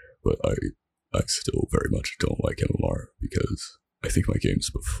opinion, but I still very much don't like MMR because I think my games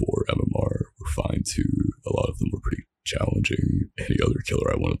before MMR were fine too. A lot of them were pretty challenging. Any other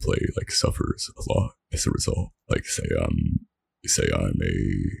killer I want to play suffers a lot as a result.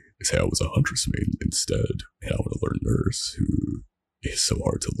 Say I was a Huntress main instead, and I want to learn Nurse, who is so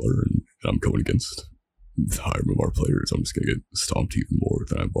hard to learn, and I'm going against the higher MMR players. I'm just gonna get stomped even more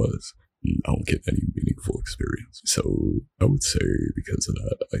than I was. I won't get any meaningful experience. So I would say because of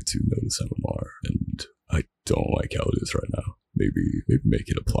that, I do notice MMR, and I don't like how it is right now. Maybe make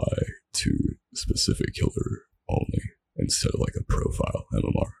it apply to a specific killer only instead of a profile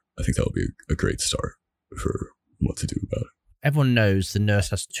MMR. I think that would be a great start for what to do about it. Everyone knows the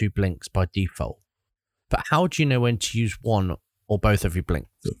Nurse has 2 blinks by default, but how do you know when to use one or both of your blinks?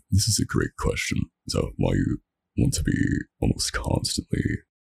 So this is a great question. So while you want to be almost constantly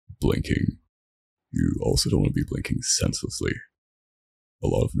blinking, you also don't want to be blinking senselessly. A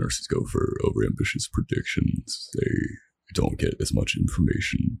lot of Nurses go for overambitious predictions. They don't get as much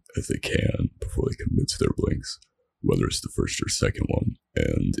information as they can before they commit to their blinks, whether it's the first or second one,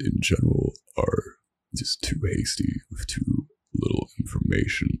 and in general are just too hasty with too little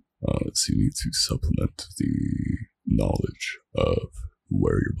information. So you need to supplement the knowledge of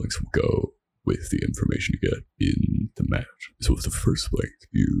where your blinks will go with the information you get in the match. So with the first blink,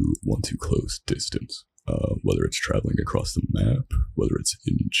 you want to close distance. Whether it's traveling across the map, whether it's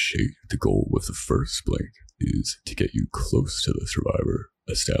in shape, the goal with the first blink is to get you close to the survivor,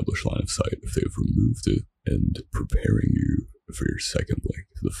 establish line of sight if they've removed it, and preparing you for your second blink.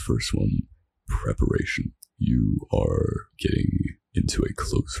 The first one, preparation. You are getting into a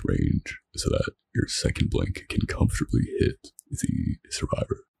close range so that your second blink can comfortably hit the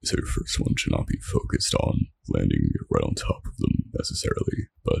survivor. So your first one should not be focused on landing right on top of them necessarily,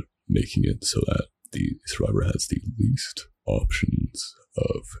 but making it so that the survivor has the least options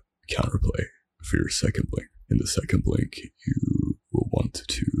of counterplay for your second blink. In the second blink, you will want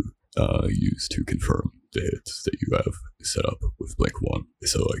to use to confirm the hits that you have set up with blink 1.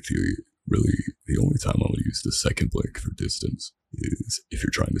 So the only time I'm going to use the second blink for distance is if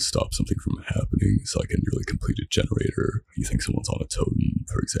you're trying to stop something from happening. It's like a nearly completed generator. You think someone's on a totem,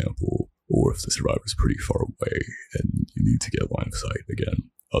 for example, or if the survivor's pretty far away and you need to get line of sight again.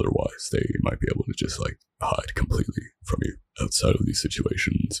 Otherwise, they might be able to just hide completely from you. Outside of these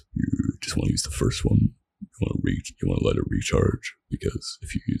situations, you just want to use the first one. You want to let it recharge, because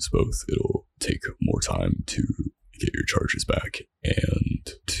if you use both, it'll take more time to get your charges back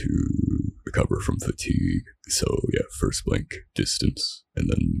and to recover from fatigue. So yeah, first blink, distance, and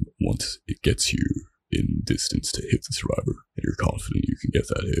then once it gets you in distance to hit the survivor and you're confident you can get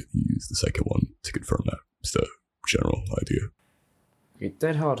that hit, you use the second one to confirm that. It's the general idea.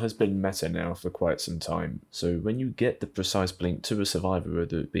 Dead Hard has been meta now for quite some time, so when you get the precise blink to a survivor,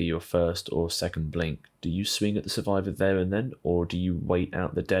 whether it be your first or second blink, do you swing at the survivor there and then, or do you wait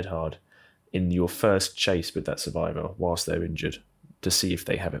out the Dead Hard in your first chase with that survivor whilst they're injured to see if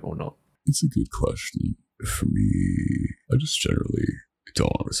they have it or not? It's a good question. For me, I just generally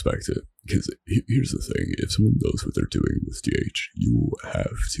don't respect it, because here's the thing: if someone knows what they're doing with DH, you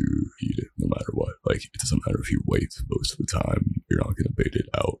have to eat it no matter what. It doesn't matter if you wait. Most of the time you're not going to bait it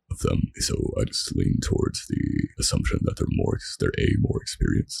out of them. So I just lean towards the assumption that they're more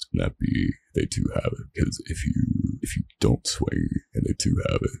experienced, and that B, they do have it. Because if you don't swing and they do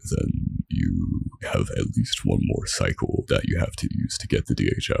have it, then you have at least one more cycle that you have to use to get the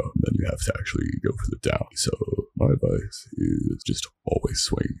DH out, and then you have to actually go for the down. So my advice is just always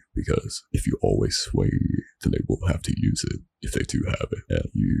swing, because if you always swing, then they will have to use it if they do have it,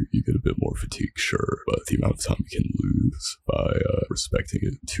 and you get a bit more fatigue, sure, but the amount of time you can lose by respecting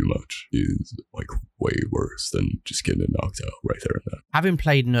it too much is way worse than just getting it knocked out right there and then. Having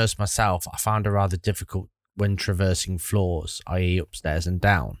played Nurse myself, I found it rather difficult when traversing floors, i.e. upstairs and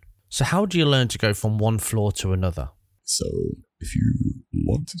down. So how do you learn to go from one floor to another? So if you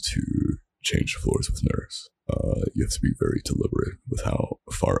want to change floors with Nurse, you have to be very deliberate with how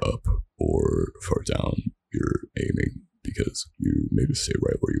far up or far down you're aiming, because you may just stay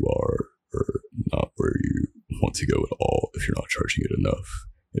right where you are or not where you want to go at all if you're not charging it enough,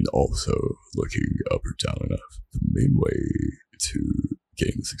 and also looking up or down enough. The main way to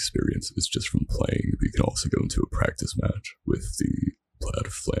gain this experience is just from playing, but you can also go into a practice match with the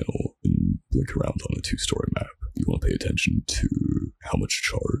plaid flannel and blink around on a 2-story map. You want to pay attention to how much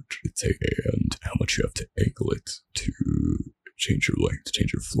charge it takes and how much you have to angle it to change your length, to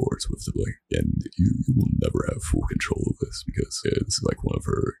change your floors with the blink. And you will never have full control of this because it's like one of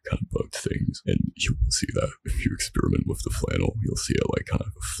her kind of bugged things. And you will see that if you experiment with the flannel, you'll see it like kind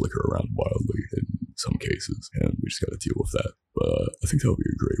of flicker around wildly in some cases. And we just got to deal with that. But I think that would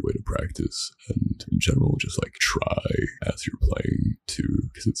be a great way to practice. And in general, just like try as you're playing to,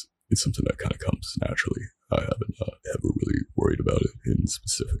 because it's something that kind of comes naturally. I haven't ever really worried about it in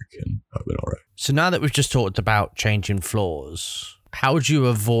specific, and I've been all right. So now that we've just talked about changing floors, how would you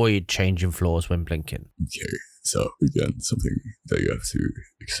avoid changing floors when blinking? Okay, so again, something that you have to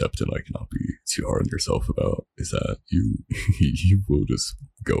accept and like not be too hard on yourself about is that you will just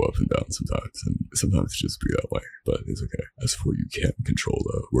go up and down sometimes, and sometimes just be that way, but it's okay. As for what you can control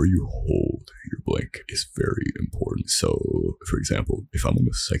though, where you hold your blink is very important. So for example, if I'm on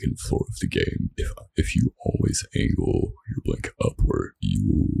the second floor of the game, if you always angle your blink upward, you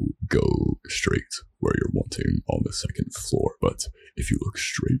will go straight where you're wanting on the second floor. But if you look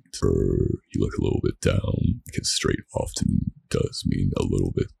straight or you look a little bit down, because straight often does mean a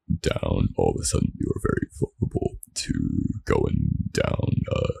little bit down, all of a sudden you are very vulnerable to going down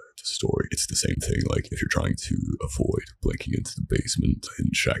the story. It's the same thing, like if you're trying to avoid blinking into the basement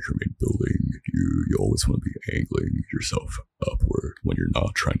in Shacker main building, you always want to be angling yourself upward when you're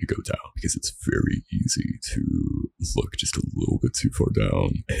not trying to go down, because it's very easy to look just a little bit too far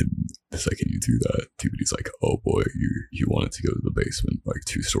down, and the second you do that, TBD's like, oh boy, you wanted to go to the basement like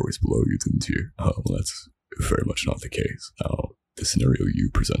 2 stories below you, didn't you? Well, that's very much not the case. Now, the scenario you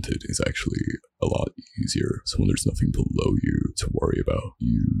presented is actually a lot easier. So when there's nothing below you to worry about,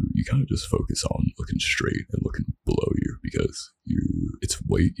 you kind of just focus on looking straight and looking below you, because it's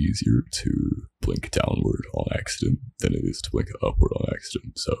way easier to blink downward on accident than it is to blink upward on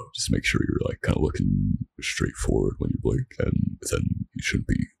accident. So just make sure you're like kind of looking straight forward when you blink, and then you shouldn't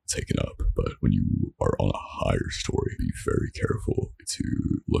be taken up. But when you are on a higher story, be very careful to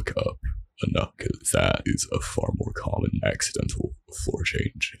look up enough, because that is a far more common accidental floor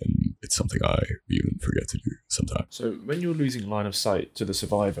change, and it's something I even forget to do sometimes. So when you're losing line of sight to the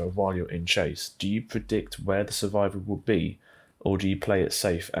survivor while you're in chase, do you predict where the survivor will be, or do you play it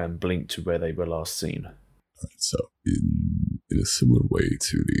safe and blink to where they were last seen? Alright, so in a similar way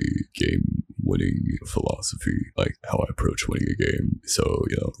to the game winning philosophy, like how I approach winning a game. So,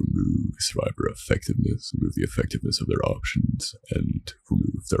 remove survivor effectiveness, remove the effectiveness of their options, and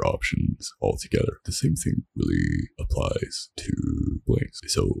remove their options altogether. The same thing really applies to blinks.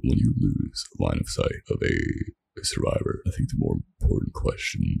 So when you lose line of sight of a survivor, I think the more important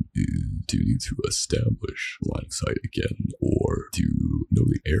question is, do you need to establish line of sight again, or do you know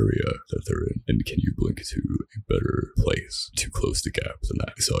the area that they're in, and can you blink to a better place, too close to gap than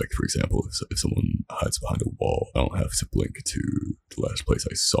that? So like, for example, if someone hides behind a wall, I don't have to blink to the last place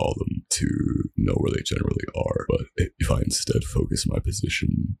I saw them to know where they generally are. But if I instead focus my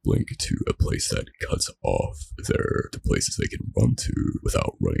position, blink to a place that cuts off the places they can run to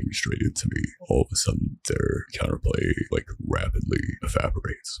without running straight into me, all of a sudden their counterplay like rapidly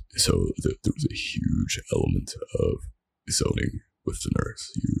evaporates. So there was a huge element of zoning with the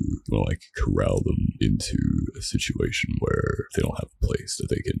nurse. You want to like corral them into a situation where they don't have a place that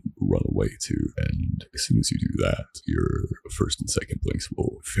they can run away to, and as soon as you do that, your first and second blinks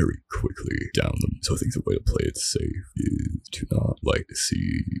will very quickly down them. So I think the way to play it safe is to not like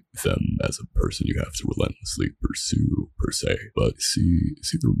see them as a person you have to relentlessly pursue per se, but see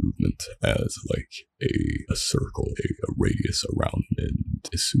their movement as like a circle, a radius around them. And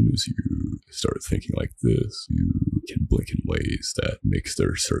as soon as you start thinking like this, you can blink in ways that makes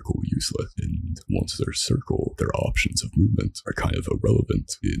their circle useless. And once their circle, their options of movement are kind of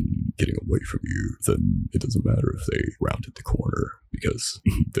irrelevant in getting away from you, then it doesn't matter if they rounded the corner, because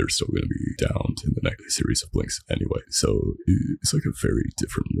they're still going to be downed in the next series of blinks anyway. So it's like a very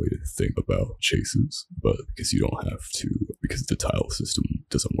different way to think about chases, but because you don't have to, because the tile system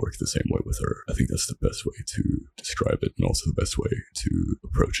doesn't work the same way with her, I think that's the best way to describe it, and also the best way to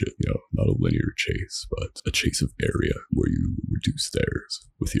approach it. Not a linear chase, but a chase of area where you reduce theirs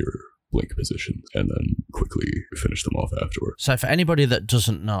with your blink position and then quickly finish them off afterwards. So for anybody that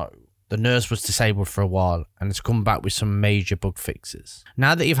doesn't know, the nurse was disabled for a while and has come back with some major bug fixes.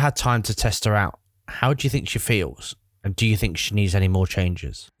 Now that you've had time to test her out, how do you think she feels? And do you think she needs any more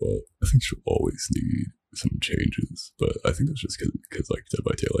changes? Well, I think she'll always need some changes, but I think that's just because like Dead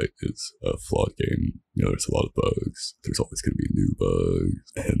by Daylight is a flawed game. There's a lot of bugs. There's always going to be new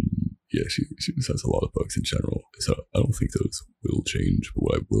bugs, and yeah, she just has a lot of bugs in general. So I don't think those will change. But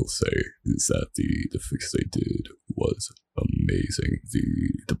what I will say is that the fix they did was amazing.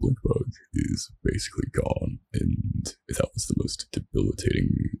 The blink bug is basically gone, and that was the most debilitating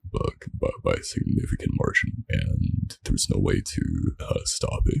bug by a significant margin. And there's no way to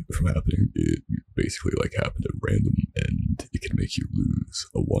stop it from happening. It basically like happened at random, and it can make you lose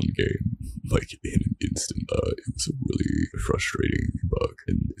a one game like in an instant. It was a really frustrating bug,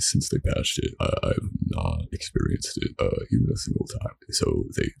 and since they patched it, I've not experienced it even a single time. So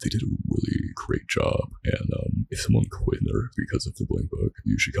they did a really great job. And if someone quit her because of the blink bug,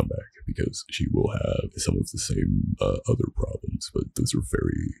 you should come back, because she will have some of the same other problems, but those are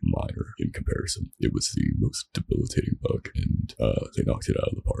very minor in comparison. It was the most debilitating bug, and they knocked it out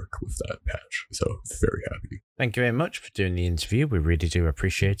of the park with that patch. So very happy. Thank you very much for doing the interview. We really do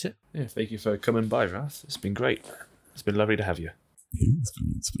appreciate it. Yeah, thank you for coming by, Wrath. It's been great. It's been lovely to have you. Yeah,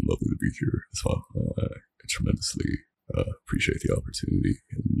 it's been lovely to be here as well. I tremendously appreciate the opportunity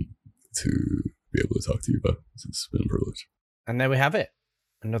and to be able to talk to you about it. It's been a privilege. And there we have it.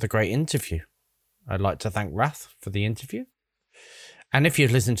 Another great interview. I'd like to thank Wrath for the interview. And if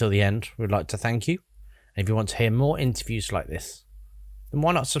you've listened till the end, we'd like to thank you. And if you want to hear more interviews like this, then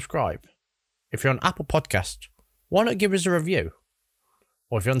why not subscribe? If you're on Apple Podcast, why not give us a review?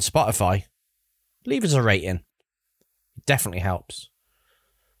 Or if you're on Spotify, leave us a rating. It definitely helps.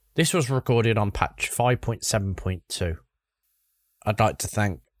 This was recorded on patch 5.7.2. I'd like to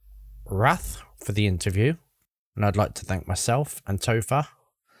thank Wrath for the interview, and I'd like to thank myself and Topher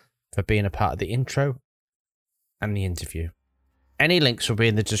for being a part of the intro and the interview. Any links will be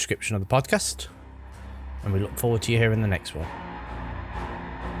in the description of the podcast, and we look forward to you hearing the next one.